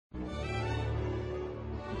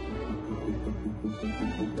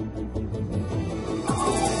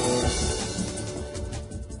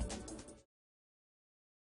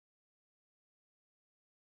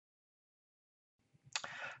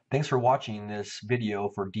Thanks for watching this video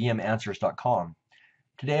for dmanswers.com.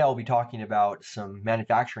 Today I'll be talking about some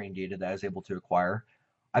manufacturing data that I was able to acquire.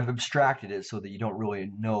 I've abstracted it so that you don't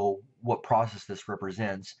really know what process this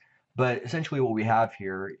represents, but essentially what we have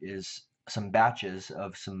here is some batches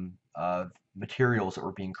of some materials that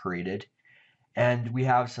were being created, and we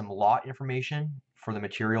have some lot information for the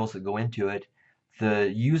materials that go into it,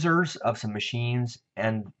 the users of some machines,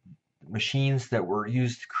 and machines that were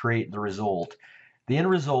used to create the result. The end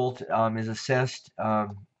result is assessed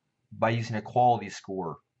by using a quality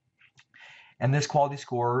score. And this quality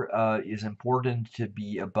score is important to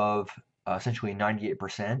be above essentially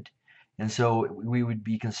 98%. And so we would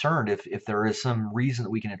be concerned if there is some reason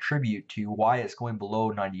that we can attribute to why it's going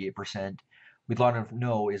below 98%. We'd want to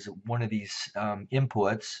know, is one of these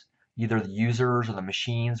inputs, either the users or the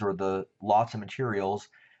machines or the lots of materials,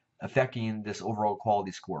 affecting this overall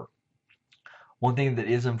quality score. One thing that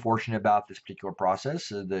is unfortunate about this particular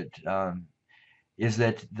process is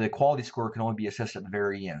that the quality score can only be assessed at the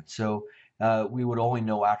very end. So we would only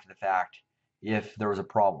know after the fact if there was a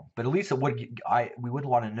problem. But at least we would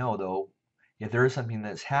want to know, though, if there is something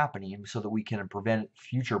that's happening so that we can prevent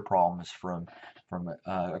future problems from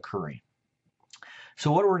occurring.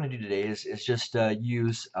 So what we're going to do today is just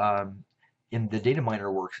use in the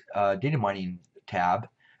data mining tab,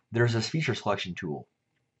 there's this feature selection tool.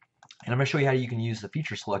 And I'm going to show you how you can use the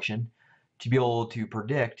feature selection to be able to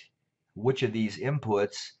predict which of these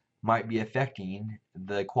inputs might be affecting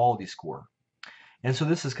the quality score. And so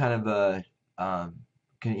this is kind of a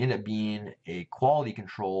can end up being a quality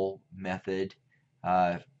control method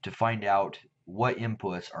to find out what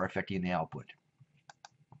inputs are affecting the output.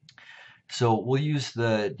 So we'll use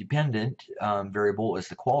the dependent variable as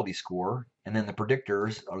the quality score, and then the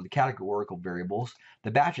predictors are the categorical variables.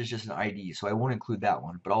 The batch is just an ID, so I won't include that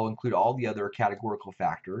one, but I'll include all the other categorical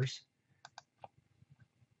factors.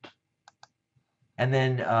 And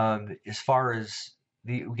then as far as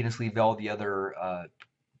we can just leave all the other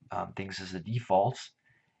things as the defaults,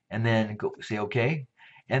 and then go say OK.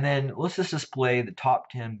 And then let's just display the top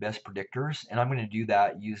 10 best predictors, and I'm going to do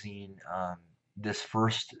that using this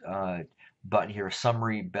first button here,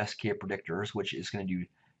 summary best case predictors, which is going to do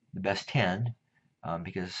the best 10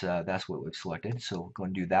 because that's what we've selected. So we'll go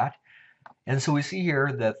and do that. And so we see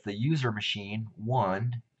here that the user machine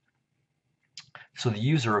 1, so the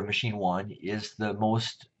user of machine 1 is the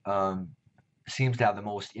most, seems to have the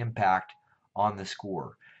most impact on the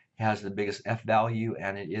score. It has the biggest F value,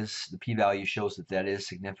 and the p-value shows that that is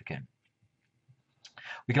significant.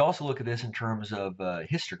 We can also look at this in terms of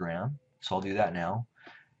histogram, so I'll do that now.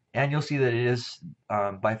 And you'll see that it is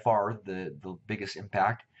by far the biggest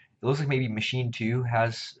impact. It looks like maybe machine 2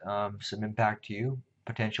 has some impact too,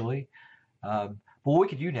 potentially. But what we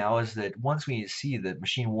could do now is that once we see that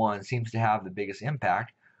machine 1 seems to have the biggest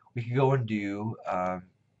impact, we could go and do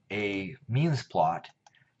a means plot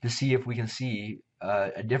to see if we can see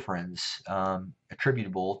a difference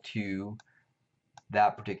attributable to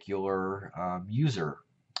that particular user.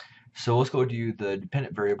 So let's go do the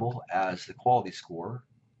dependent variable as the quality score,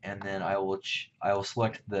 and then I will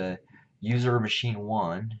select the user machine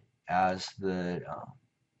 1 as the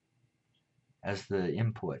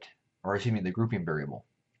input, or excuse me, the grouping variable.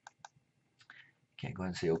 Okay, go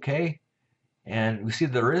ahead and say OK, and we see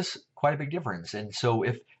there is quite a big difference. And so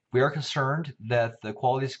if we are concerned that the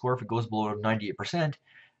quality score, if it goes below 98%,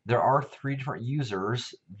 there are 3 different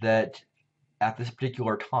users that at this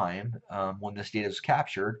particular time, when this data is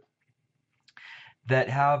captured, that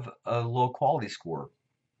have a low quality score.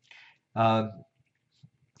 I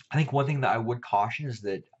think one thing that I would caution is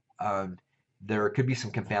that there could be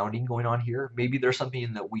some confounding going on here. Maybe there's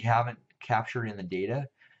something that we haven't captured in the data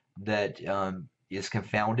that is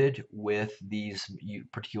confounded with these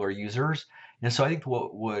particular users. And so I think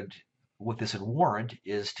what this would warrant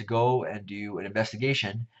is to go and do an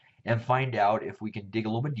investigation and find out if we can dig a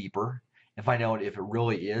little bit deeper and find out if it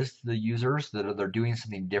really is the users that they're doing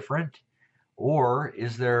something different, or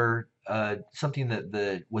is there something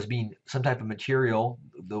that was being, some type of material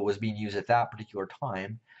that was being used at that particular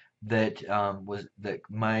time that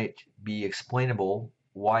might be explainable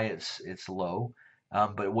why it's low,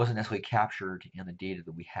 but it wasn't necessarily captured in the data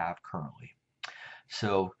that we have currently.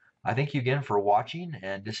 So I thank you again for watching,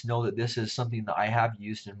 and just know that this is something that I have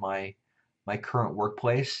used in my current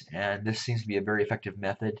workplace, and this seems to be a very effective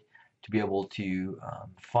method to be able to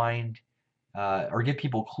find or give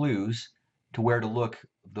people clues to where to look,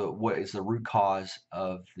 what is the root cause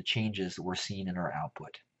of the changes that we're seeing in our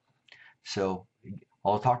output. So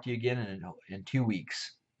I'll talk to you again in 2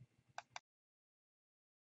 weeks.